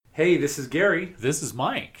Hey, this is Gary. This is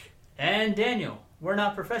Mike. And Daniel. We're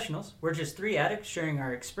not professionals. We're just three addicts sharing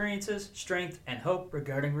our experiences, strength, and hope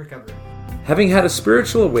regarding recovery. Having had a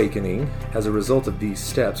spiritual awakening as a result of these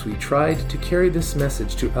steps, we tried to carry this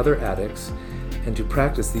message to other addicts and to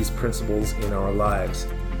practice these principles in our lives.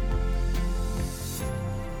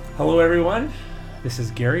 Hello, everyone. This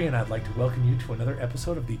is Gary, and I'd like to welcome you to another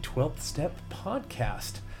episode of the 12th Step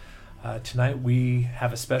Podcast. Tonight we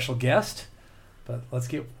have a special guest, but let's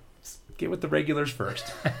get with the regulars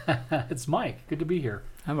first. It's Mike. Good to be here.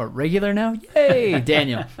 I'm a regular now? Yay,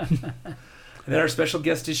 Daniel. And then our special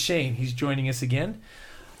guest is Shane. He's joining us again.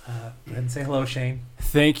 Go ahead and say hello, Shane.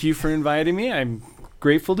 Thank you for inviting me. I'm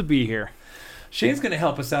grateful to be here. Shane's going to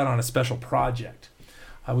help us out on a special project.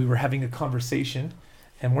 We were having a conversation,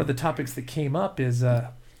 and one of the topics that came up is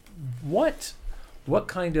what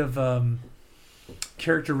kind of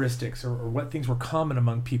characteristics or what things were common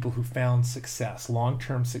among people who found success,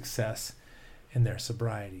 long-term success in their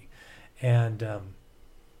sobriety. And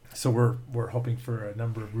so we're hoping for a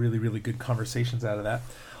number of really, really good conversations out of that.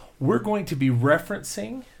 We're going to be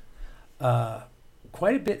referencing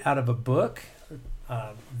quite a bit out of a book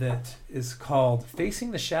that is called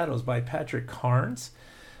Facing the Shadows by Patrick Carnes.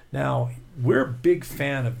 Now, we're a big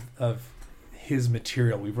fan of his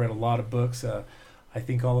material. We've read a lot of books. I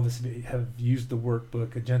think all of us have used the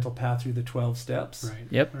workbook, A Gentle Path Through the 12 Steps. Right.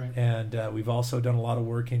 Yep. Right. And we've also done a lot of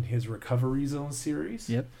work in his Recovery Zone series.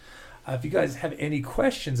 Yep. If you guys have any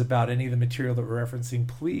questions about any of the material that we're referencing,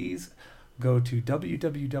 please go to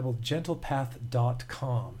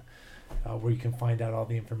www.gentlepath.com where you can find out all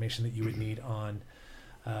the information that you would need on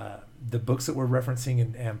the books that we're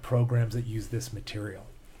referencing and programs that use this material.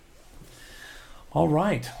 All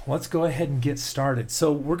right, let's go ahead and get started.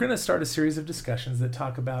 So we're going to start a series of discussions that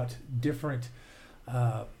talk about different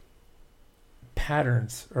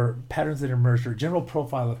patterns that emerged, or general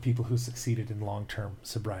profile of people who succeeded in long-term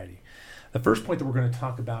sobriety. The first point that we're going to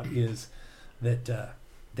talk about is that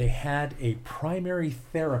they had a primary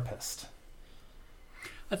therapist.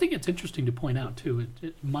 I think it's interesting to point out, too,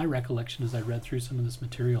 my recollection as I read through some of this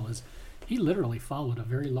material is he literally followed a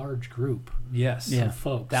very large group of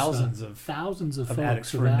folks. Thousands of folks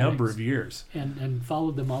addicts for a number of years. And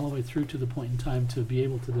followed them all the way through to the point in time to be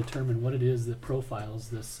able to determine what it is that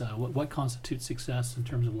profiles this, what constitutes success in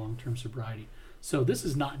terms of long-term sobriety. So this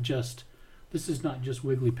is not just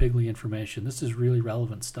wiggly-piggly information. This is really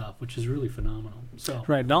relevant stuff, which is really phenomenal. So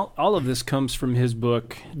Right. And all of this comes from his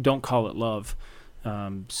book, Don't Call It Love.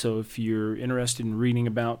 So if you're interested in reading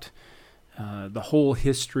about the whole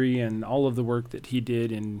history and all of the work that he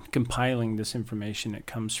did in compiling this information, it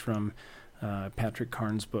comes from Patrick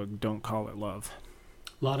Carnes' book, Don't Call It Love.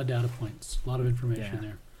 a lot of data points, a lot of information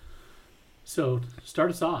there. So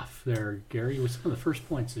start us off there, Gary, with some of the first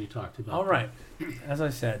points that he talked about. All right. As I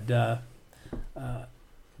said,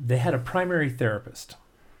 they had a primary therapist.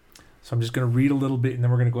 So I'm just going to read a little bit, and then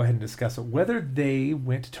we're going to go ahead and discuss it. Whether they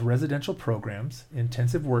went to residential programs,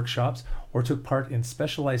 intensive workshops, or took part in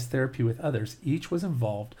specialized therapy with others, each was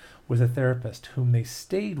involved with a therapist whom they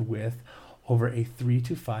stayed with over a 3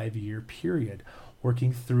 to 5 year period.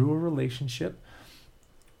 Working through a relationship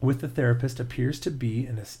with the therapist appears to be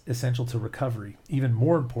essential to recovery. Even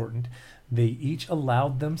more important, they each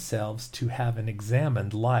allowed themselves to have an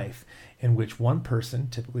examined life in which one person,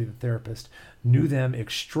 typically the therapist, knew them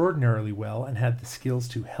extraordinarily well and had the skills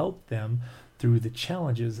to help them through the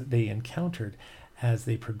challenges that they encountered as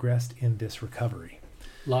they progressed in this recovery.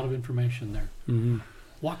 A lot of information there. Mm-hmm.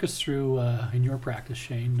 Walk us through, in your practice,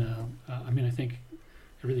 Shane, I think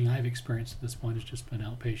everything I've experienced at this point has just been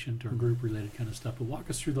outpatient or group-related kind of stuff, but walk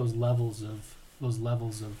us through those levels of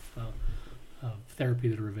therapy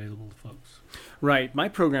that are available to folks. Right. My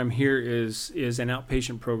program here is an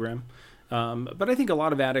outpatient program, but I think a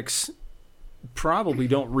lot of addicts probably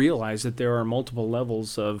don't realize that there are multiple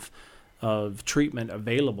levels of treatment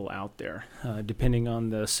available out there, depending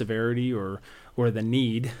on the severity or the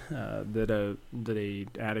need that a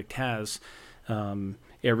addict has.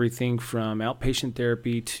 Everything from outpatient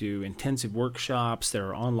therapy to intensive workshops. There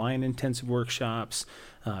are online intensive workshops,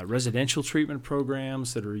 residential treatment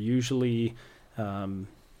programs that are usually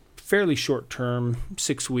fairly short-term,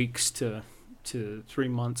 6 weeks to 3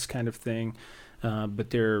 months kind of thing.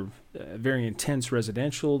 But they're very intense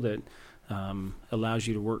residential that allows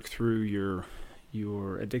you to work through your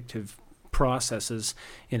addictive processes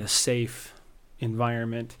in a safe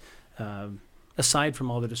environment, aside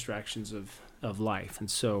from all the distractions of life. And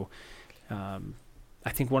so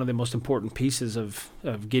I think one of the most important pieces of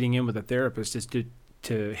getting in with a therapist is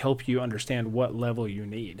to help you understand what level you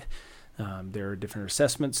need. There are different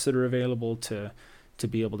assessments that are available to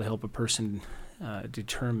be able to help a person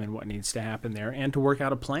determine what needs to happen there, and to work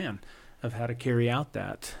out a plan of how to carry out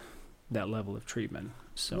that level of treatment.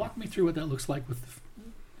 So walk me through what that looks like with,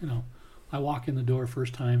 I walk in the door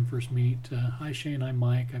first meet. Hi, Shane, I'm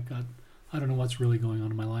Mike. I don't know what's really going on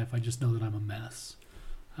in my life. I just know that I'm a mess.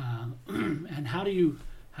 And how do you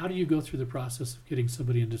go through the process of getting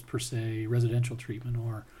somebody into, per se, residential treatment,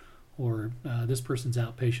 or this person's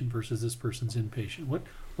outpatient versus this person's inpatient?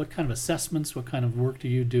 What kind of assessments, what kind of work do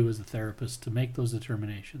you do as a therapist to make those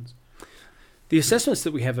determinations? The assessments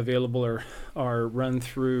that we have available are run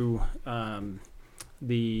through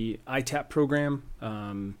the ITAP program,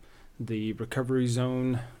 the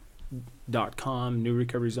recoveryzone.com,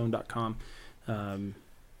 newrecoveryzone.com,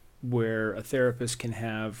 where a therapist can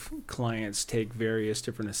have clients take various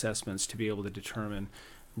different assessments to be able to determine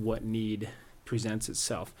what need presents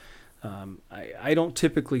itself. I don't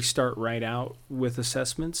typically start right out with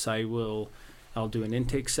assessments. I'll do an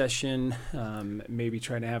intake session, maybe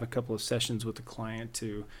try to have a couple of sessions with the client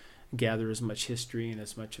to gather as much history and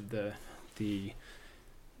as much of the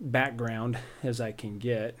background as I can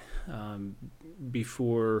get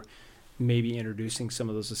before maybe introducing some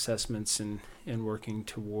of those assessments and working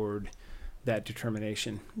toward that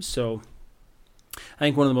determination. So I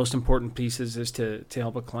think one of the most important pieces is to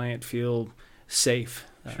help a client feel safe.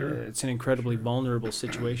 Sure. It's an incredibly vulnerable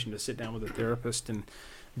situation to sit down with a therapist and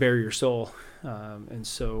bare your soul. And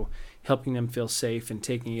so helping them feel safe and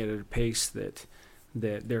taking it at a pace that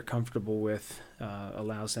they're comfortable with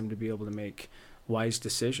allows them to be able to make wise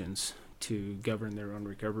decisions to govern their own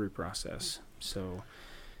recovery process. So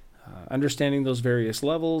understanding those various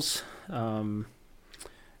levels,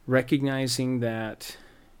 recognizing that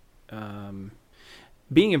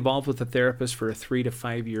being involved with a therapist for a 3 to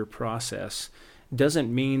 5 year process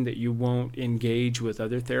doesn't mean that you won't engage with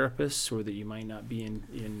other therapists, or that you might not be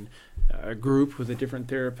in a group with a different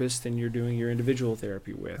therapist than you're doing your individual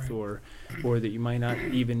therapy with, right. or that you might not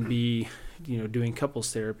even be doing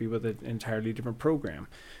couples therapy with an entirely different program.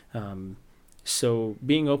 So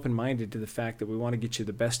being open-minded to the fact that we want to get you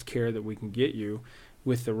the best care that we can get you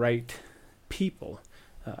with the right people,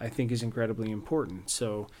 I think is incredibly important.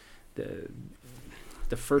 So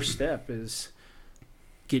the first step is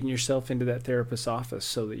getting yourself into that therapist's office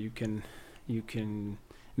so that you can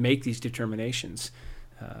make these determinations.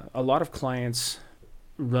 A lot of clients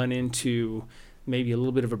run into maybe a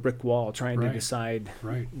little bit of a brick wall trying to decide,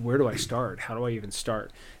 where do I start? How do I even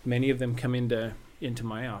start? Many of them come into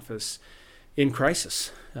my office in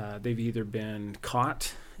crisis. They've either been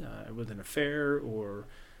caught with an affair or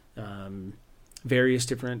various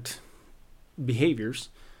different behaviors,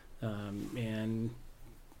 and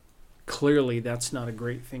clearly that's not a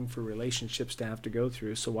great thing for relationships to have to go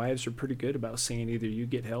through. So wives are pretty good about saying either you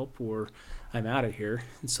get help or I'm out of here.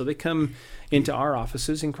 And so they come into our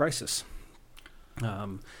offices in crisis.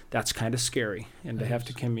 That's kind of scary. And to have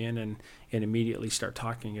to come in and immediately start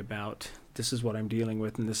talking about, this is what I'm dealing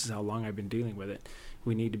with and this is how long I've been dealing with it.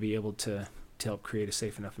 We need to be able to help create a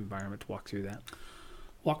safe enough environment to walk through that.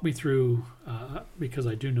 Walk me through, because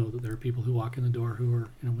I do know that there are people who walk in the door who are,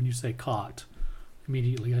 when you say caught,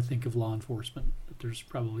 immediately I think of law enforcement. That there's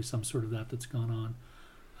probably some sort of that's gone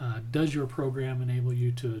on. Does your program enable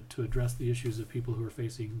you to address the issues of people who are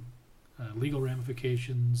facing legal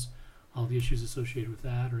ramifications, all the issues associated with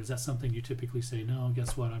that, or is that something you typically say, no,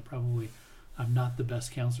 guess what, I'm not the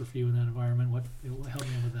best counselor for you in that environment? What help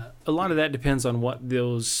me with that? A lot of that depends on what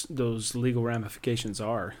those legal ramifications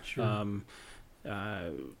are. Sure.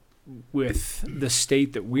 With the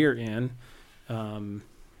state that we're in,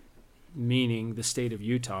 meaning the state of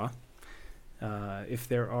Utah, if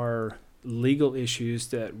there are legal issues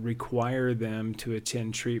that require them to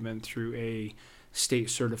attend treatment through a state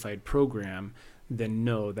certified program, then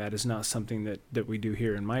no, that is not something that we do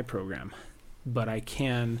here in my program. But I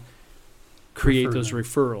can create those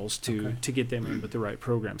referrals to get them in with the right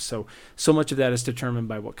program. So much of that is determined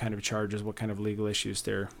by what kind of charges, what kind of legal issues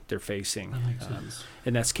they're facing. That makes sense.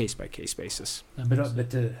 And that's case by case basis.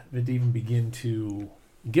 But to even begin to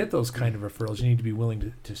get those kind of referrals, you need to be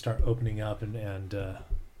willing to start opening up and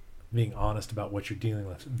being honest about what you're dealing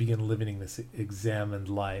with. Begin living this examined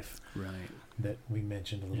life that we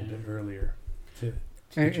mentioned a little bit earlier to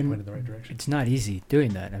get you pointed in the right direction. It's not easy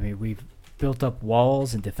doing that. I mean, we've built up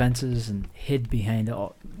walls and defenses and hid behind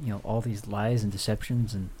all these lies and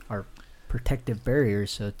deceptions and our protective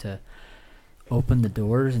barriers. So to open the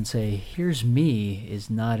doors and say, "Here's me," is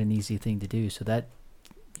not an easy thing to do. So that,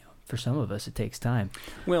 for some of us, it takes time.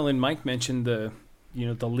 Well, and Mike mentioned the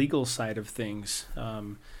legal side of things.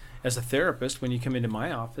 As a therapist, when you come into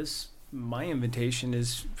my office, my invitation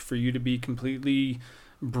is for you to be completely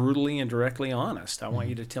brutally and directly honest. I want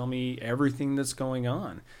you to tell me everything that's going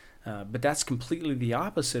on. But that's completely the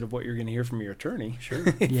opposite of what you're going to hear from your attorney. Sure.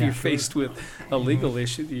 If Yeah, you're sure. faced with a legal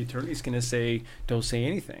issue, the attorney's going to say, "Don't say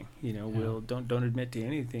anything. Yeah. We'll don't admit to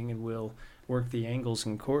anything, and we'll work the angles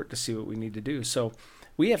in court to see what we need to do." So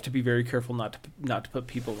we have to be very careful not to put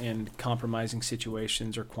people in compromising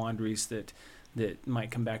situations or quandaries that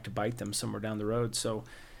might come back to bite them somewhere down the road. So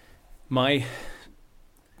my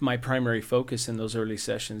primary focus in those early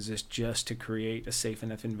sessions is just to create a safe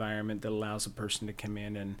enough environment that allows a person to come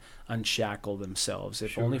in and unshackle themselves,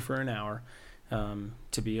 if Sure. only for an hour,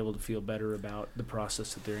 to be able to feel better about the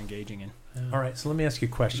process that they're engaging in. All right, so let me ask you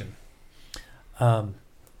a question.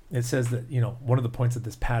 It says that, one of the points of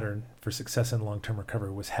this pattern for success in long-term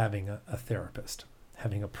recovery was having a therapist,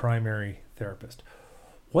 having a primary therapist.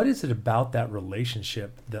 What is it about that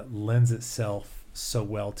relationship that lends itself so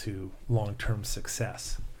well to long-term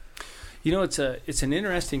success? It's an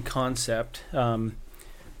interesting concept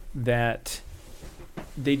that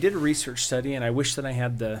they did a research study, and I wish that I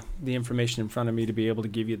had the information in front of me to be able to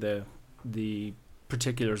give you the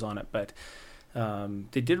particulars on it. But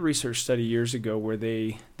they did a research study years ago where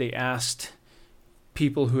they asked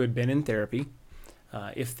people who had been in therapy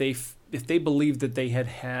if they believed that they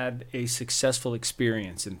had a successful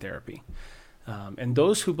experience in therapy. And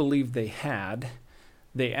those who believed they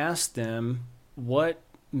asked them, what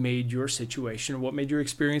made your situation, or what made your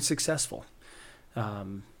experience successful?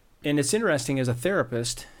 And it's interesting, as a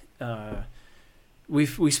therapist, we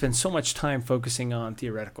spend so much time focusing on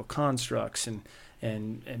theoretical constructs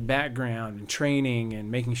and background and training and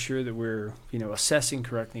making sure that we're assessing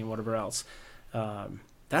correctly and whatever else.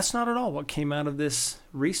 That's not at all what came out of this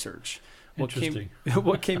research. Interesting.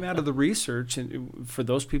 What came out of the research, and for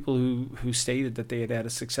those people who stated that they had a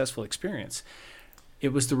successful experience,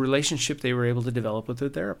 it was the relationship they were able to develop with their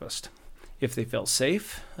therapist. If they felt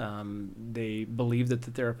safe, they believed that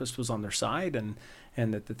the therapist was on their side and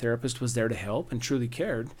that the therapist was there to help and truly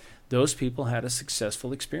cared, those people had a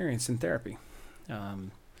successful experience in therapy.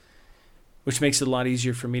 Which makes it a lot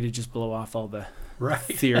easier for me to just blow off all the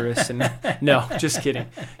theorists. And no, just kidding.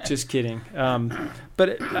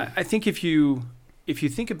 But I think if you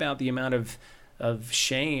think about the amount of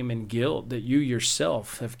shame and guilt that you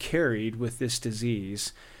yourself have carried with this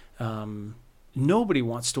disease, nobody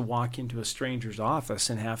wants to walk into a stranger's office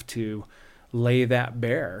and have to lay that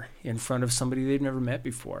bare in front of somebody they've never met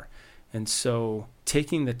before. And so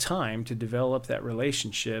taking the time to develop that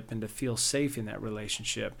relationship and to feel safe in that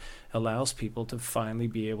relationship allows people to finally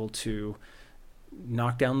be able to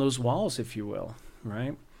knock down those walls, if you will,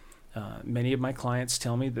 right? Many of my clients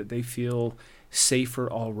tell me that they feel safer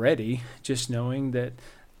already just knowing that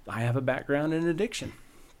I have a background in addiction,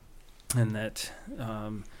 and that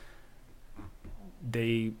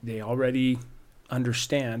they already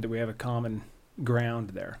understand that we have a common ground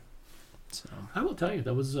there. So I will tell you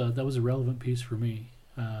that was a relevant piece for me.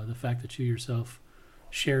 The fact that you yourself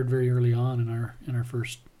shared very early on in our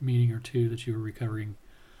first meeting or two that you were a recovering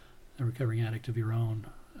addict of your own.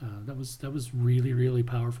 That was really, really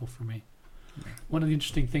powerful for me. One of the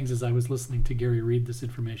interesting things as I was listening to Gary read this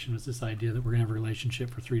information was this idea that we're going to have a relationship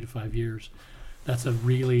for 3 to 5 years. That's a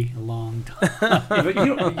really long time. But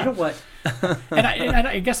you know what? And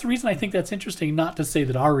I guess the reason I think that's interesting, not to say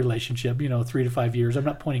that our relationship, 3 to 5 years, I'm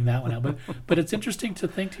not pointing that one out, but it's interesting to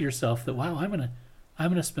think to yourself that, wow, I'm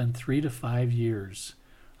gonna spend 3 to 5 years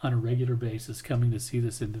on a regular basis coming to see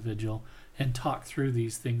this individual and talk through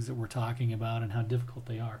these things that we're talking about and how difficult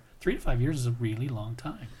they are. 3 to 5 years is a really long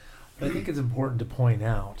time. But I think it's important to point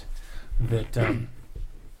out that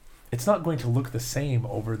it's not going to look the same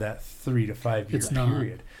over that 3 to 5 year It's not.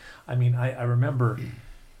 period. I mean, I remember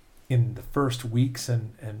in the first weeks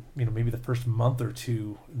and maybe the first month or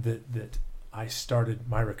two that I started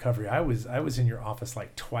my recovery, I was in your office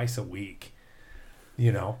like twice a week,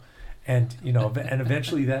 and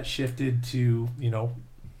eventually that shifted to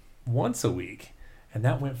once a week, and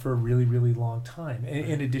that went for a really, really long time,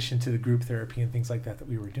 in addition to the group therapy and things like that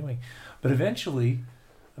we were doing. But eventually,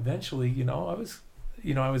 I was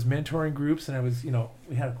mentoring groups, and I was,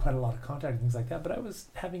 we had quite a lot of contact and things like that, but I was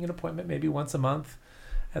having an appointment maybe once a month.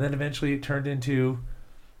 And then eventually it turned into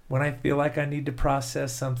when I feel like I need to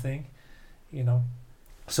process something,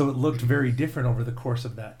 So it looked very different over the course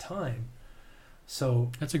of that time.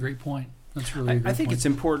 So That's a great point. That's really a great I think point. it's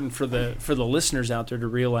important for the listeners out there to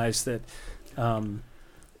realize that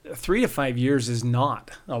 3 to 5 years is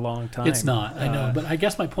not a long time. It's not, I know, but I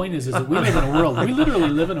guess my point is that we live in a world, we literally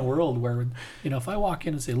live in a world where, if I walk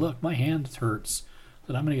in and say, look, my hand hurts,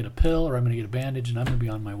 that I'm going to get a pill or I'm going to get a bandage and I'm going to be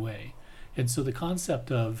on my way. And so the concept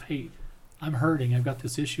of, hey, I'm hurting, I've got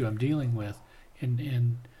this issue I'm dealing with,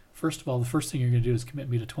 And first of all, the first thing you're going to do is commit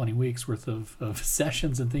me to 20 weeks worth of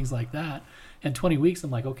sessions and things like that. And 20 weeks,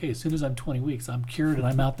 I'm like, okay, as soon as I'm 20 weeks, I'm cured and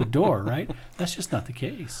I'm out the door, right? That's just not the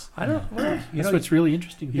case. I don't. Well, That's what's really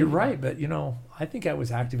interesting. To You're think right, about. but I think I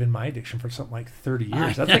was active in my addiction for something like 30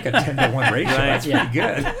 years. That's like a 10-to-1 ratio. That's pretty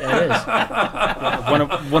good. It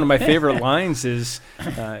is. One of my favorite lines is,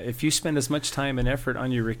 if you spend as much time and effort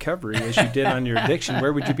on your recovery as you did on your addiction,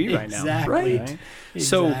 where would you be right now? Exactly. Right.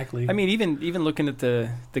 So, Exactly. I mean, even looking at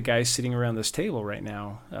the guys sitting around this table right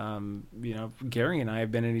now, Gary and I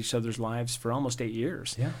have been in each other's lives for almost 8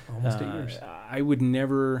 years. Yeah, almost 8 years. I would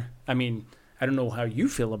never. I mean, I don't know how you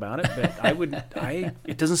feel about it, but I would.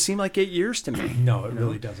 It doesn't seem like 8 years to me. No, it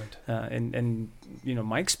really doesn't. And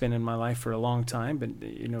Mike's been in my life for a long time, but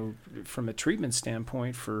from a treatment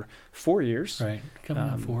standpoint, for 4 years. Right, coming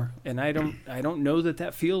on 4. And I don't know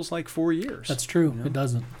that feels like 4 years. That's true. you know? It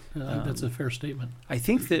doesn't. That's a fair statement. I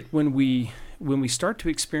think that when we start to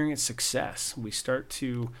experience success, we start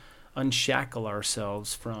to unshackle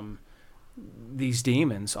ourselves from these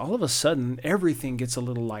demons. All of a sudden, everything gets a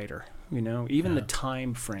little lighter. Even the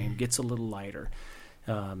time frame gets a little lighter.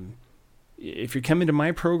 If you're coming to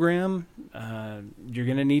my program, you're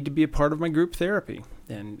going to need to be a part of my group therapy,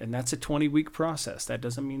 and that's a 20-week process. That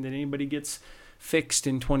doesn't mean that anybody gets fixed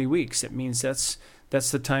in 20 weeks. It means that's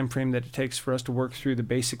the time frame that it takes for us to work through the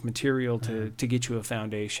basic material to get you a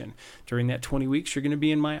foundation. During that 20 weeks, you're going to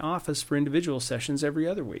be in my office for individual sessions every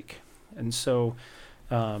other week. And so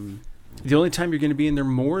the only time you're going to be in there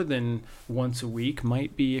more than once a week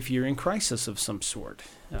might be if you're in crisis of some sort.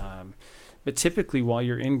 But typically, while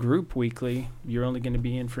you're in group weekly, you're only going to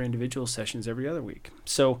be in for individual sessions every other week.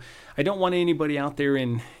 So I don't want anybody out there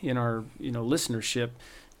in our listenership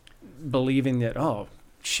believing that, oh,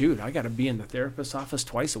 shoot, I got to be in the therapist's office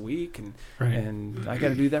twice a week and I got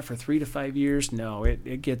to do that for 3 to 5 years. No,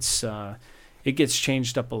 it gets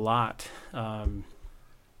changed up a lot on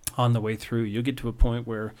the way through. You'll get to a point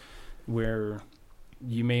where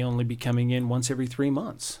you may only be coming in once every 3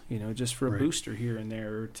 months, just for a booster here and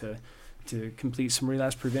there, or to complete some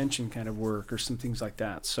relapse prevention kind of work or some things like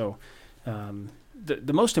that. So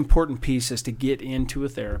the most important piece is to get into a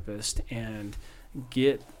therapist and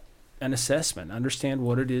get an assessment, understand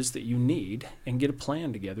what it is that you need, and get a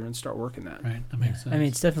plan together and start working that. Right, that makes sense. I mean,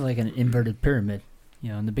 it's definitely like an inverted pyramid.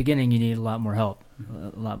 In the beginning, you need a lot more help,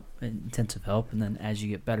 a lot intensive help, and then as you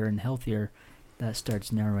get better and healthier, that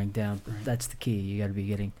starts narrowing down. But that's the key. You got to be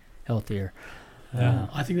getting healthier.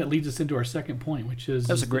 I think that leads us into our second point, which is...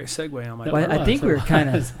 That was a great segue on my part. I think we were kind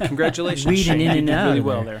of congratulations, weeding Shane. in and You did out really of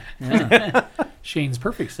well there. there. Shane's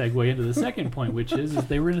perfect segue into the second point, which is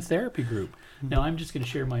they were in a therapy group. Now, I'm just going to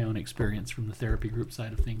share my own experience from the therapy group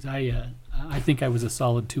side of things. I think I was a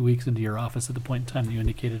solid 2 weeks into your office at the point in time that you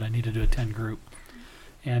indicated I needed to attend group,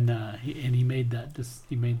 and he made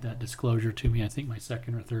that disclosure to me. I think my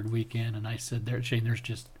second or third weekend, and I said, "There, Shane,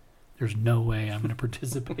 there's no way I'm going to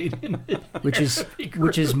participate in it." Which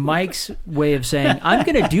is Mike's way of saying, I'm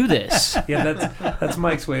going to do this. Yeah, that's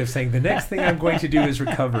Mike's way of saying the next thing I'm going to do is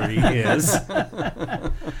recovery is.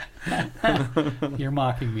 You're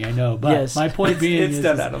mocking me, I know, but Yes. my point being it's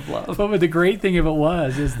done out of love. But the great thing of it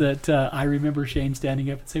was that I remember Shane standing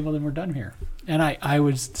up and saying, "Well, then we're done here," and I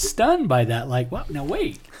was stunned by that. Like, what? Now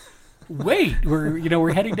wait,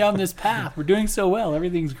 we're heading down this path. We're doing so well.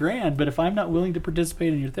 Everything's grand. But if I'm not willing to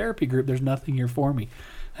participate in your therapy group, there's nothing here for me.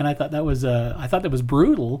 And I thought that was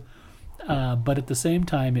brutal. But at the same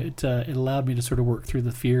time, it allowed me to sort of work through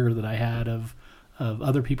the fear that I had of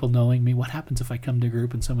other people knowing me. What happens if I come to a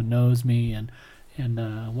group and someone knows me, and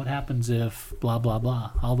what happens if blah blah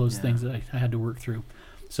blah? All those things that I had to work through.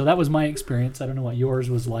 So that was my experience. I don't know what yours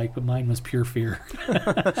was like, but mine was pure fear.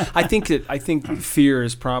 I think fear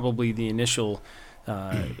is probably the initial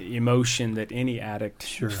emotion that any addict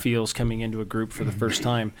feels coming into a group for the first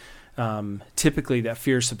time. Typically, that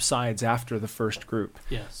fear subsides after the first group.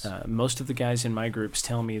 Yes. Most of the guys in my groups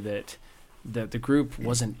tell me that the group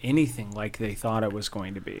wasn't anything like they thought it was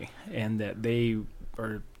going to be, and that they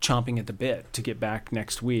are chomping at the bit to get back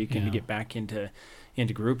next week and to get back into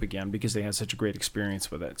group again because they had such a great experience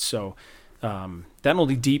with it. So that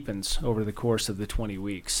only deepens over the course of the 20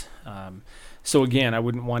 weeks. So again, I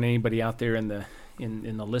wouldn't want anybody out there in the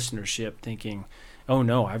listenership thinking, oh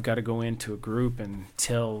no, I've got to go into a group and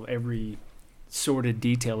tell every sordid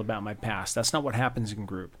detail about my past. That's not what happens in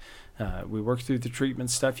group. We work through the treatment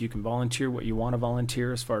stuff. You can volunteer what you want to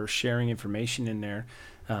volunteer as far as sharing information in there.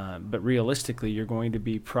 But realistically, you're going to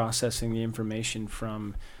be processing the information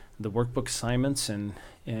from the workbook assignments and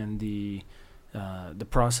the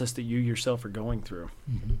process that you yourself are going through.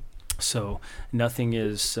 Mm-hmm. So nothing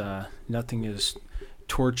is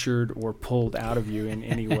tortured or pulled out of you in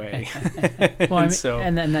any way. Well, I mean, so,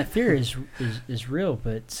 and that fear is real,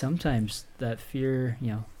 but sometimes that fear,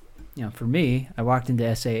 for me, I walked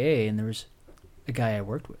into SAA and there was a guy I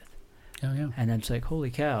worked with. Oh, yeah. And I'm just like,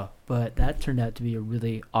 holy cow. But that turned out to be a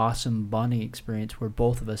really awesome bonding experience where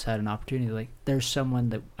both of us had an opportunity. Like, there's someone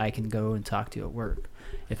that I can go and talk to at work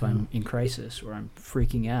if I'm in crisis or I'm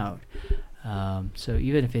freaking out. So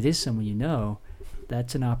even if it is someone you know,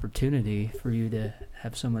 that's an opportunity for you to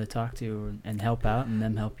have someone to talk to and help out and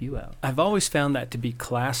them help you out. I've always found that to be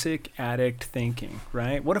classic addict thinking,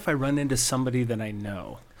 right? What if I run into somebody that I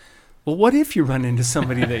know? Well, what if you run into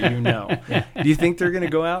somebody that you know? Do you think they're going to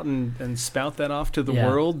go out and spout that off to the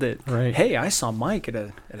world that, hey, I saw Mike at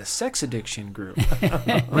a sex addiction group?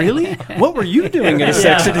 Really? What were you doing at a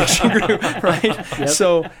sex addiction group? Right? Yep.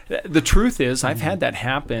 So the truth is I've had that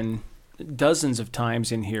happen dozens of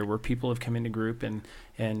times in here where people have come into group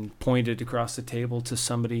and pointed across the table to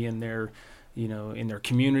somebody in their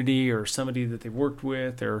community or somebody that they've worked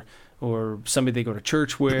with or somebody they go to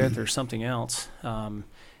church with or something else.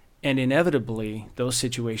 And inevitably, those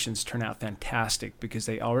situations turn out fantastic because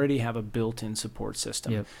they already have a built-in support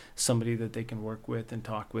system, somebody that they can work with and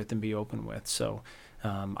talk with and be open with. So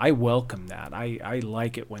I welcome that. I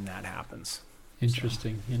like it when that happens.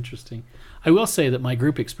 Interesting. I will say that my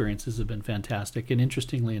group experiences have been fantastic. And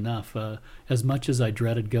interestingly enough, as much as I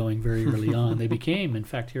dreaded going very early on, they became, in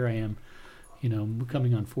fact, here I am,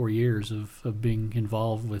 coming on 4 years of being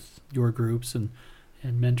involved with your groups and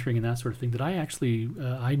mentoring and that sort of thing, that I actually,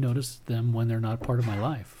 I notice them when they're not part of my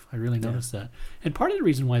life. I really notice that. And part of the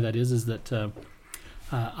reason why that is that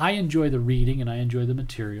I enjoy the reading and I enjoy the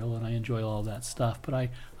material and I enjoy all that stuff, but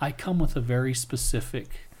I come with a very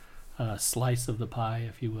specific slice of the pie,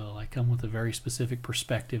 if you will. I come with a very specific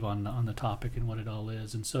perspective on the topic and what it all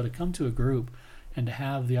is. And so to come to a group and to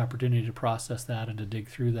have the opportunity to process that and to dig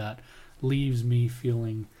through that leaves me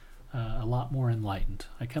feeling a lot more enlightened.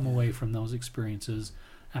 I come away from those experiences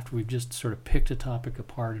after we've just sort of picked a topic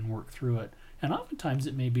apart and worked through it. And oftentimes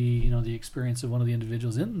it may be, the experience of one of the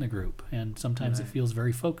individuals in the group, and sometimes it feels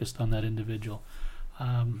very focused on that individual.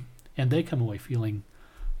 And they come away feeling,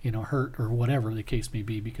 hurt or whatever the case may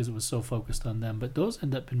be because it was so focused on them. But those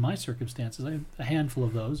end up, in my circumstances, I have a handful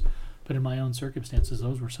of those, but in my own circumstances,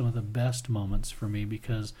 those were some of the best moments for me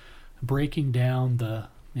because breaking down the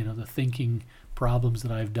thinking problems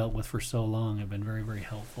that I've dealt with for so long have been very, very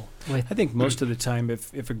helpful. I think most of the time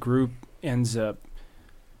if a group ends up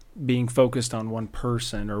being focused on one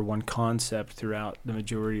person or one concept throughout the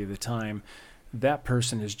majority of the time, that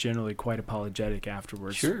person is generally quite apologetic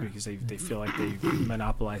afterwards because they feel like they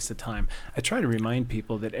monopolize the time. I try to remind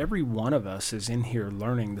people that every one of us is in here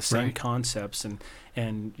learning the same concepts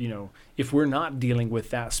and if we're not dealing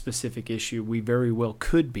with that specific issue, we very well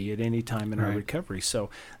could be at any time in our recovery. So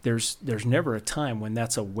there's never a time when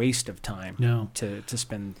that's a waste of time to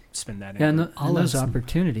spend that in. And all those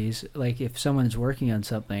opportunities, like if someone is working on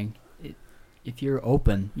something, if you're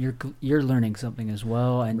open, you're learning something as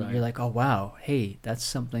well, and you're like, oh wow, hey, that's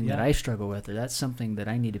something that I struggle with, or that's something that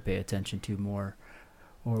I need to pay attention to more,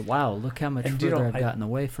 or wow, look how much further I've gotten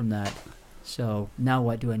away from that. So now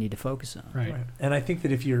what do I need to focus on? Right. And I think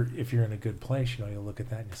that if you're in a good place, you'll look at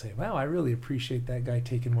that and you say, wow, I really appreciate that guy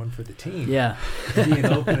taking one for the team. Yeah. Being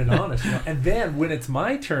open and honest. And then when it's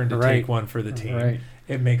my turn to take one for the team,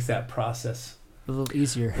 it makes that process a little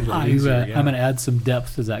easier. I'm going to add some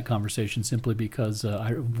depth to that conversation simply because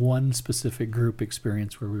one specific group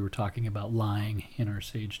experience where we were talking about lying in our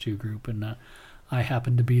Sage 2 group, and I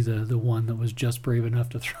happened to be the one that was just brave enough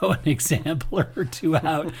to throw an example or two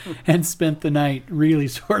out and spent the night really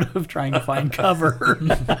sort of trying to find cover.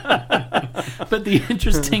 But the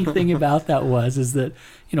interesting thing about that is that,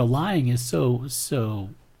 lying is so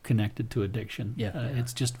connected to addiction.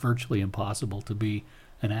 It's just virtually impossible to be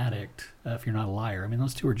an addict if you're not a liar. I mean,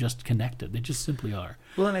 those two are just connected. They just simply are.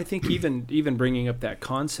 Well, and I think even bringing up that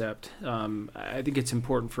concept, I think it's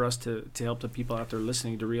important for us to help the people out there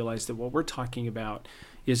listening to realize that what we're talking about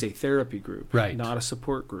is a therapy group, not a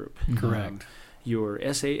support group. Correct. Your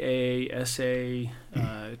SAA, SA,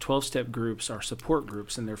 12-step groups are support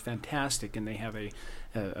groups, and they're fantastic, and they have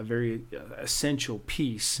a very essential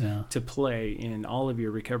piece to play in all of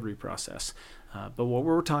your recovery process. But what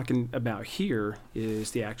we're talking about here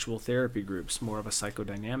is the actual therapy groups, more of a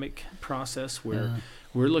psychodynamic process where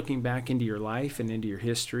we're looking back into your life and into your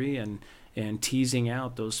history and teasing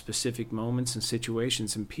out those specific moments and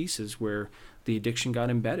situations and pieces where the addiction got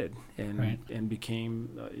embedded and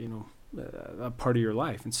became, a part of your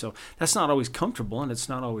life. And so that's not always comfortable and it's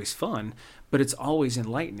not always fun, but it's always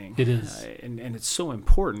enlightening. It is. And it's so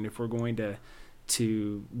important if we're going to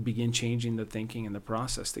to begin changing the thinking and the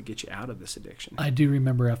process that gets you out of this addiction. I do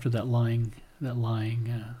remember after that lying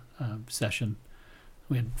session,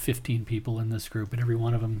 we had 15 people in this group, and every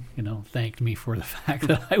one of them, thanked me for the fact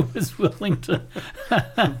that I was willing to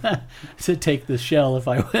to take the shell,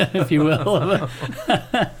 if you will.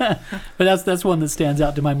 But that's one that stands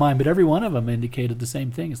out to my mind. But every one of them indicated the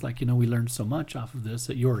same thing. It's like, we learned so much off of this,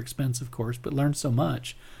 at your expense, of course, but learned so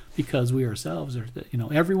much because we ourselves are,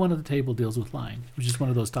 everyone at the table deals with lying, which is one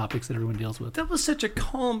of those topics that everyone deals with. That was such a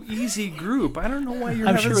calm, easy group. I don't know why you're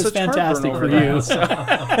I'm having sure it was such fantastic heartburn for over you.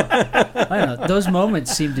 that. I don't know. Those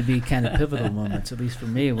moments seem to be kind of pivotal moments, at least for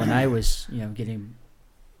me, when I was, getting,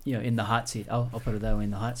 in the hot seat. I'll put it that way,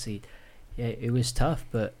 in the hot seat. It was tough,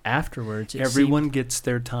 but afterwards, everyone gets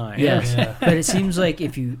their time. Yes, Yeah. but it seems like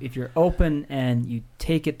if you're open and you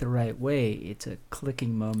take it the right way, it's a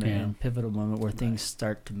clicking moment and pivotal moment where things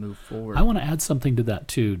start to move forward. I want to add something to that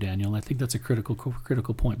too, Daniel. I think that's a critical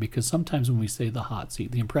point, because sometimes when we say the hot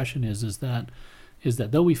seat, the impression is that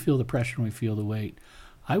though we feel the pressure and we feel the weight,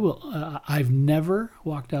 I've never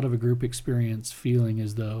walked out of a group experience feeling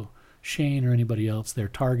as though Shane or anybody else there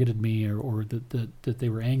targeted me, or that they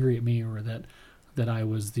were angry at me, or that I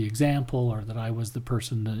was the example, or that I was the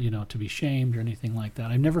person to be shamed or anything like that.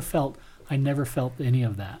 I never felt any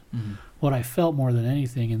of that. Mm-hmm. What I felt more than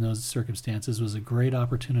anything in those circumstances was a great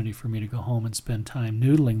opportunity for me to go home and spend time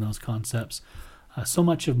noodling those concepts. So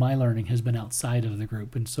much of my learning has been outside of the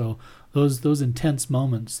group, and so those intense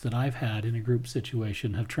moments that I've had in a group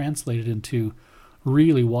situation have translated into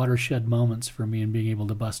really watershed moments for me in being able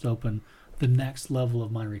to bust open the next level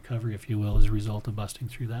of my recovery, if you will, as a result of busting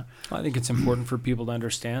through that. I think it's important for people to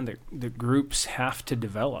understand that the groups have to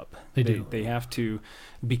develop. They do. They have to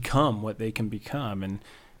become what they can become.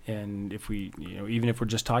 And if we, even if we're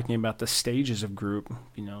just talking about the stages of group,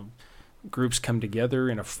 groups come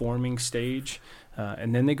together in a forming stage,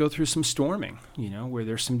 and then they go through some storming, where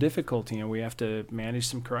there's some difficulty, and we have to manage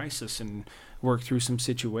some crisis and work through some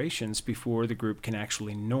situations before the group can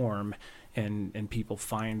actually norm and people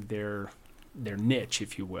find their niche,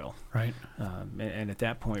 if you will. Right. And at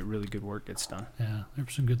that point, really good work gets done. Yeah,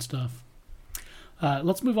 there's some good stuff.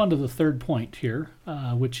 Let's move on to the third point here,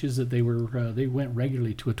 which is that they went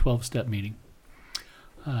regularly to a 12-step meeting.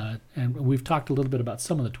 And we've talked a little bit about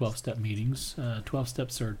some of the 12-step meetings. 12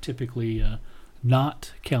 steps are typically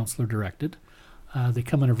not counselor-directed. They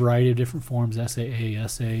come in a variety of different forms, SAA,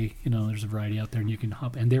 SA, there's a variety out there, and you can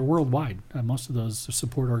hop, and they're worldwide. Most of those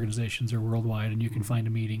support organizations are worldwide, and you can find a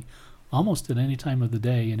meeting almost at any time of the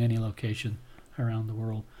day in any location around the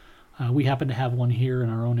world. We happen to have one here in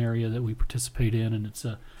our own area that we participate in, and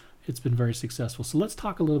it's been very successful. So let's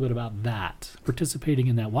talk a little bit about that, participating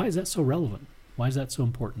in that. Why is that so relevant? Why is that so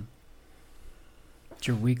important? It's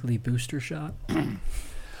your weekly booster shot.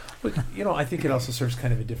 But, I think it also serves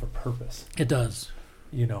kind of a different purpose. It does.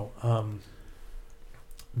 My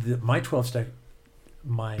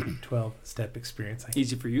 12-step experience.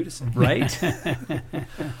 Easy for you to say. Right?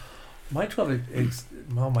 My 12,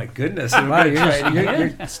 oh my goodness. Wow,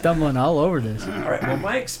 you're stumbling all over this. All right, well,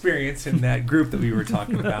 my experience in that group that we were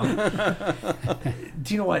talking about,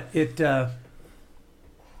 do you know what? It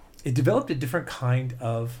developed a different kind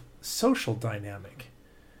of social dynamic,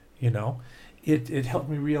 It helped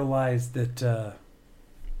me realize that,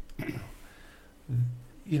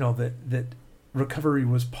 that recovery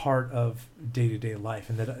was part of day-to-day life,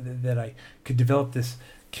 and that I could develop this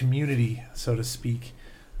community, so to speak,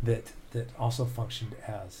 that also functioned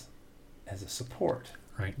as a support.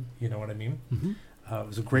 Right. You know what I mean? Mm-hmm. It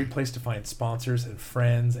was a great place to find sponsors and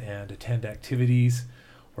friends and attend activities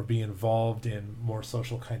or be involved in more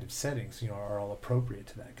social kind of settings, are all appropriate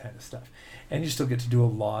to that kind of stuff. And you still get to do a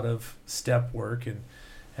lot of step work and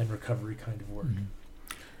recovery kind of work. Mm-hmm.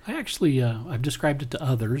 I actually, I've described it to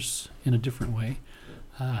others in a different way.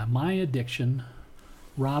 My addiction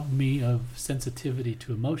robbed me of sensitivity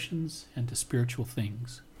to emotions and to spiritual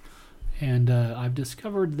things. And I've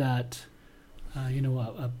discovered that,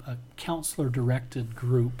 a counselor-directed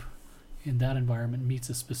group in that environment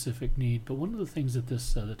meets a specific need. But one of the things that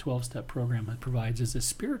this the 12-step program provides is a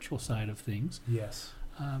spiritual side of things. Yes.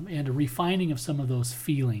 And a refining of some of those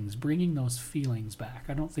feelings, bringing those feelings back.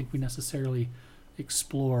 I don't think we necessarily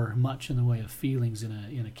explore much in the way of feelings in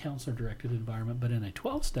a counselor-directed environment, but in a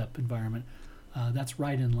 12-step environment, that's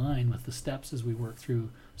right in line with the steps as we work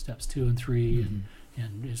through steps 2 and 3, Mm-hmm.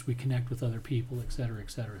 and as we connect with other people, et cetera, et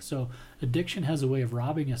cetera. So addiction has a way of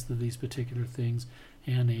robbing us of these particular things,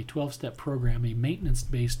 and a 12-step program, a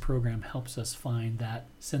maintenance-based program, helps us find that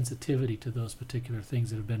sensitivity to those particular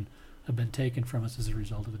things that have been taken from us as a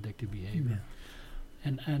result of addictive behavior.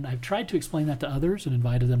 And I've tried to explain that to others and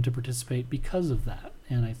invited them to participate because of that.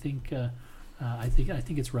 And I think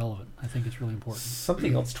it's relevant. I think it's really important.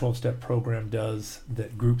 Something else 12-step program does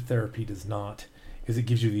that group therapy does not is it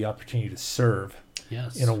gives you the opportunity to serve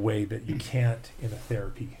in a way that you can't in a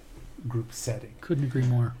therapy group setting. Couldn't agree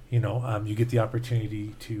more. You get the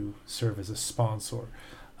opportunity to serve as a sponsor,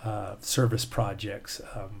 service projects,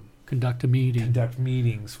 conduct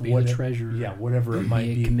meetings, be the treasurer, whatever it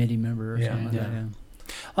might be. A committee member or something like that. Yeah.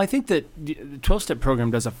 I think that the 12-step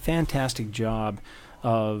program does a fantastic job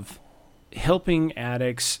of helping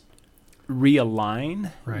addicts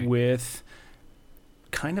realign with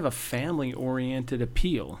kind of a family-oriented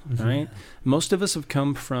appeal, right? Most of us have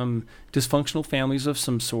come from dysfunctional families of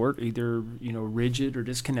some sort, either rigid or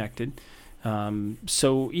disconnected.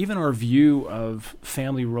 So even our view of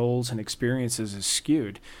family roles and experiences is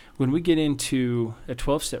skewed. When we get into a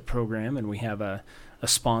 12-step program and we have a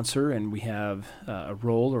sponsor and we have a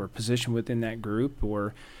role or a position within that group,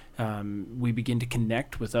 or we begin to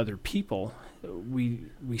connect with other people, we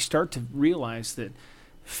start to realize that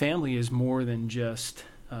family is more than just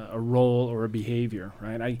a role or a behavior,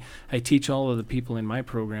 right? I teach all of the people in my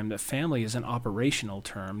program that family is an operational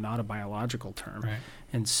term, not a biological term. Right.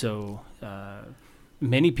 And so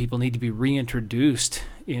many people need to be reintroduced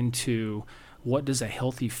into what does a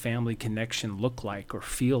healthy family connection look like or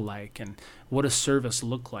feel like, and what does service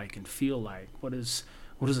look like and feel like? What does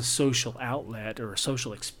a social outlet or a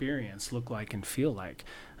social experience look like and feel like?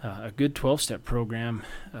 A good 12-step program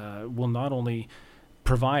will not only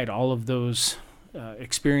provide all of those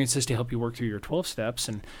experiences to help you work through your 12 steps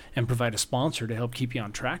and provide a sponsor to help keep you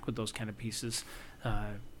on track with those kind of pieces.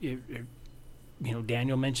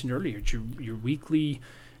 Daniel mentioned earlier, it's your weekly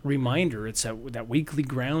reminder. It's that weekly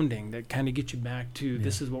grounding that kind of gets you back to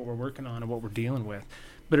this is what we're working on and what we're dealing with.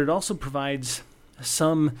 But it also provides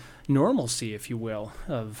some normalcy, if you will,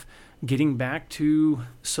 of getting back to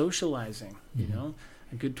socializing.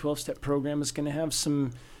 A good 12-step program is going to have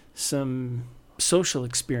some social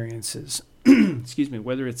experiences. Excuse me,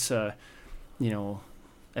 whether it's a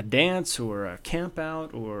dance or a camp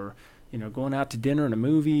out or going out to dinner and a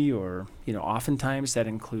movie, or oftentimes that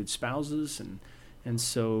includes spouses, and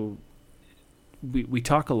so we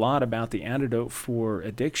talk a lot about the antidote for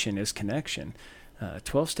addiction is connection.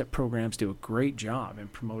 12-step programs do a great job in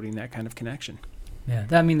promoting that kind of connection. Yeah,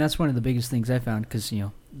 that's one of the biggest things I found, because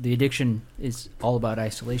the addiction is all about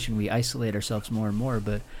isolation. We isolate ourselves more and more,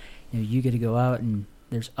 but you get to go out and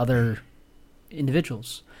there's other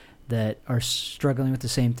individuals that are struggling with the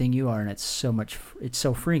same thing you are, and it's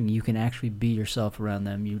so freeing. You can actually be yourself around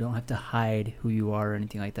them. You don't have to hide who you are or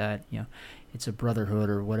anything like that. It's a brotherhood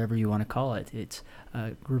or whatever you want to call it. It's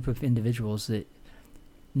a group of individuals that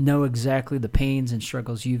know exactly the pains and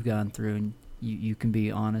struggles you've gone through, and you can be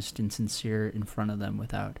honest and sincere in front of them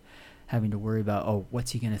without having to worry about,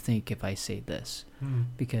 what's he going to think if I say this?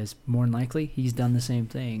 Because more than likely he's done the same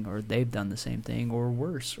thing, or they've done the same thing, or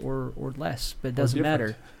worse, or less. But it doesn't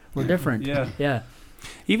matter. We're different. Yeah.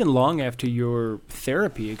 Even long after your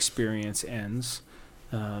therapy experience ends,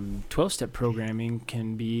 12-step programming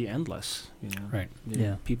can be endless. Right.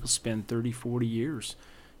 People spend 30, 40 years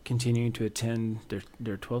continuing to attend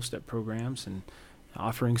their 12-step programs and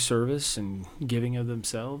offering service and giving of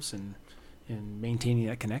themselves and maintaining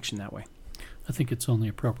that connection that way. I think it's only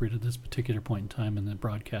appropriate at this particular point in time in the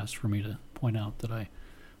broadcast for me to point out that I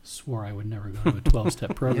swore I would never go to a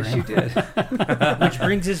 12-step program. Yes, you did. Which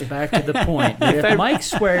brings us back to the point. If Mike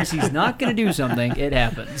swears he's not going to do something, it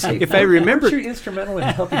happens. If I remember, weren't you instrumental in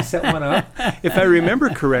helping set one up? If I remember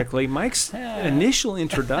correctly, Mike's initial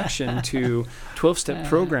introduction to 12-step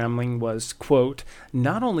programming was, quote,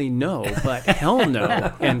 not only no, but hell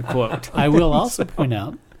no, end quote. I will also point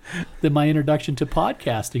out that my introduction to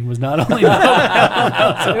podcasting was not only it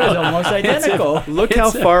was almost identical. Look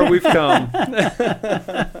how far we've come.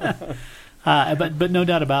 But no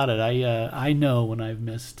doubt about it. I know when I've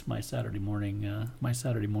missed my Saturday morning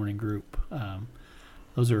group.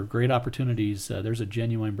 Those are great opportunities. There's a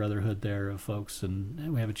genuine brotherhood there of folks,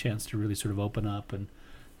 and we have a chance to really sort of open up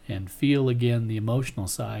and feel again the emotional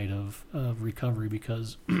side of recovery,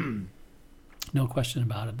 because no question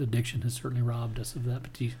about it, addiction has certainly robbed us of that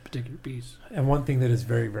particular piece. And one thing that is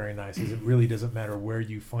very, very nice is it really doesn't matter where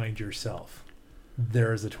you find yourself.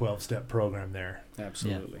 There is a 12-step program there.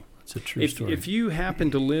 Absolutely. Yeah, it's a true story. If you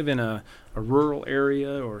happen to live in a rural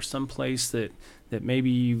area or someplace that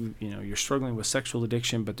maybe you're struggling with sexual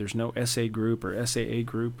addiction, but there's no SA group or SAA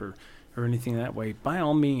group or anything that way, by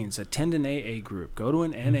all means, attend an AA group. Go to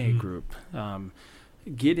an NA group.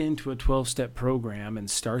 get into a 12-step program and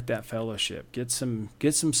start that fellowship. Get some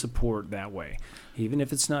support that way. Even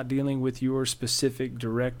if it's not dealing with your specific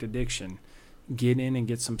direct addiction, get in and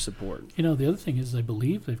get some support. The other thing is, I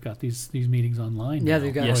believe they've got these meetings online. Yeah, now.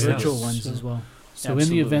 they've got Yes, virtual yes. ones as well. So in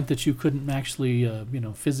the event that you couldn't actually,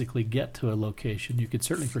 physically get to a location, you could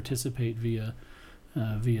certainly participate via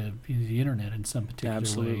the internet in some particular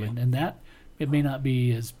Absolutely. way. And that, it may not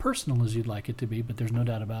be as personal as you'd like it to be, but there's no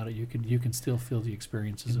doubt about it. You can still feel the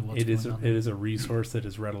experiences of what's going on. It is a resource that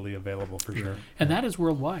is readily available for sure. And that is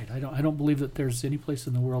worldwide. I don't believe that there's any place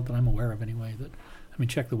in the world that I'm aware of anyway that,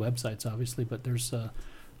 check the websites obviously, but there's,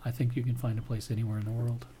 I think you can find a place anywhere in the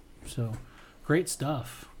world. So, great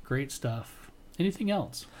stuff. Anything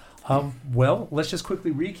else? Well, let's just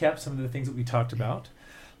quickly recap some of the things that we talked about.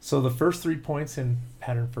 So the first 3 points in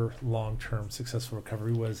Pattern for Long-Term Successful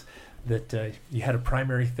Recovery was that you had a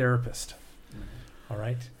primary therapist, all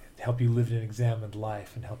right, to help you live an examined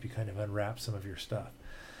life and help you kind of unwrap some of your stuff.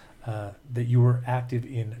 That you were active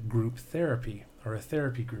in group therapy or a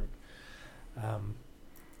therapy group, and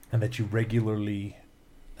that you regularly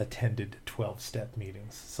attended 12-step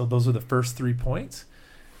meetings. So those are the first 3 points.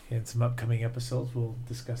 In some upcoming episodes, we'll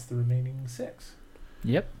discuss the remaining 6.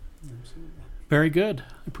 Yep. Very good.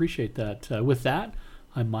 I appreciate that. With that,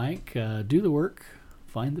 I'm Mike. Do the work.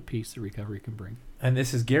 Find the peace that recovery can bring. And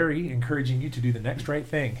this is Gary encouraging you to do the next right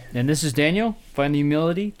thing. And this is Daniel. Find the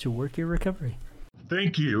humility to work your recovery.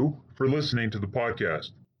 Thank you for listening to the podcast.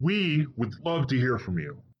 We would love to hear from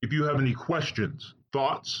you. If you have any questions,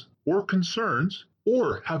 thoughts, or concerns,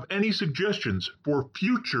 or have any suggestions for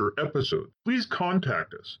future episodes, please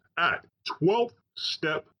contact us at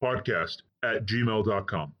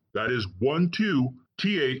 12steppodcast@gmail.com. That is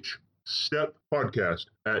 12th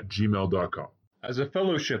steppodcast@gmail.com. As a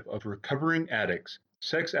fellowship of recovering addicts,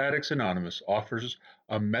 Sex Addicts Anonymous offers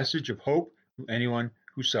a message of hope to anyone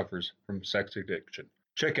who suffers from sex addiction.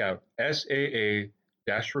 Check out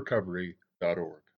saa-recovery.org.